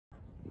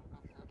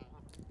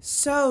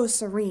So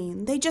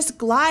serene, they just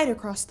glide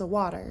across the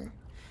water.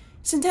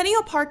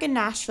 Centennial Park in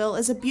Nashville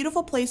is a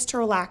beautiful place to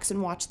relax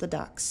and watch the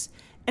ducks.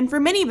 And for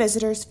many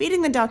visitors,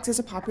 feeding the ducks is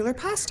a popular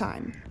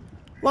pastime.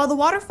 While the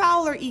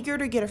waterfowl are eager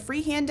to get a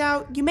free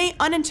handout, you may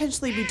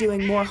unintentionally be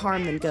doing more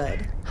harm than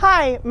good.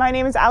 Hi, my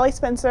name is Allie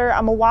Spencer.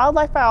 I'm a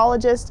wildlife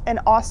biologist and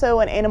also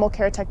an animal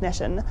care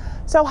technician.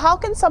 So how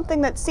can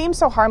something that seems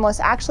so harmless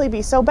actually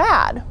be so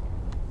bad?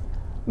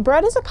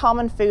 Bread is a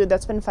common food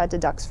that's been fed to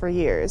ducks for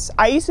years.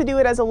 I used to do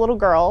it as a little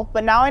girl,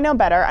 but now I know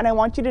better and I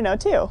want you to know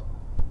too.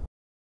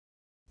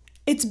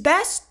 It's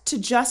best to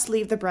just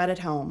leave the bread at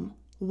home.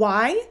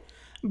 Why?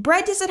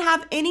 Bread doesn't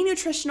have any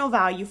nutritional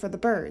value for the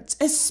birds,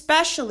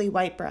 especially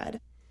white bread.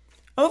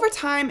 Over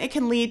time, it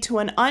can lead to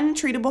an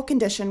untreatable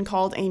condition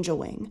called angel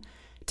wing.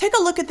 Take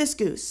a look at this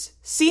goose.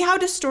 See how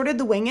distorted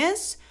the wing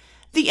is?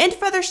 The end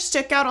feathers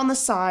stick out on the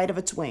side of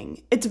its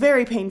wing. It's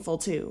very painful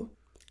too.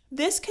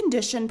 This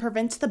condition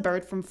prevents the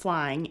bird from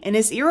flying and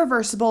is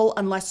irreversible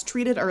unless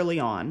treated early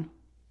on.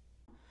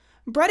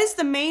 Bread is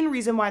the main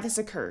reason why this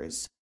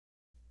occurs.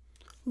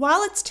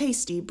 While it's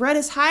tasty, bread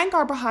is high in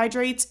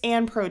carbohydrates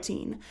and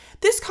protein.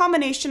 This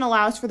combination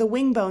allows for the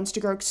wing bones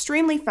to grow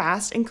extremely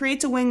fast and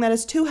creates a wing that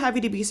is too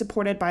heavy to be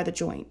supported by the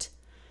joint.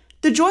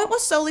 The joint will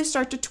slowly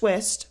start to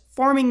twist,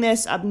 forming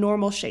this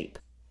abnormal shape.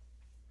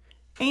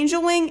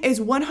 Angel wing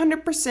is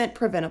 100%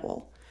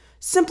 preventable.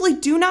 Simply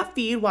do not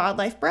feed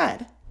wildlife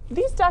bread.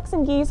 These ducks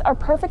and geese are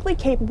perfectly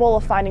capable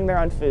of finding their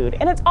own food,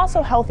 and it's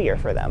also healthier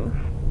for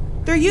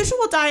them. Their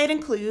usual diet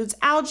includes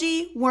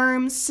algae,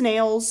 worms,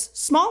 snails,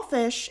 small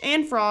fish,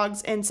 and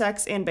frogs,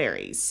 insects, and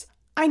berries.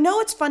 I know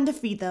it's fun to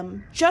feed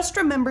them, just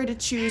remember to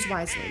choose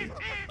wisely.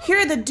 Here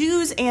are the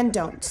do's and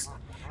don'ts.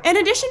 In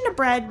addition to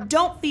bread,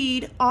 don't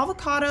feed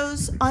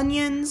avocados,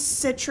 onions,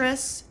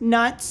 citrus,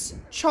 nuts,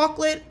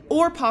 chocolate,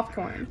 or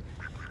popcorn.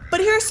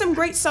 But here are some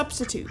great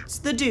substitutes,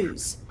 the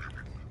do's.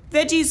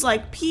 Veggies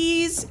like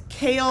peas,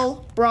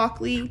 kale,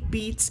 broccoli,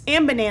 beets,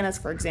 and bananas,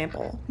 for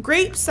example.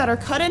 Grapes that are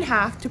cut in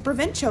half to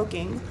prevent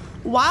choking,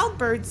 wild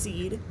bird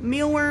seed,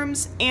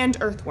 mealworms, and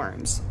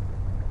earthworms.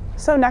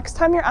 So next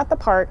time you're at the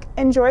park,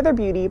 enjoy their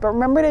beauty, but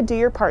remember to do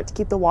your part to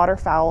keep the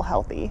waterfowl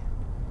healthy.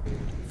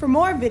 For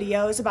more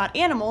videos about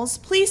animals,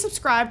 please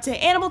subscribe to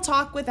Animal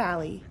Talk with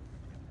Allie.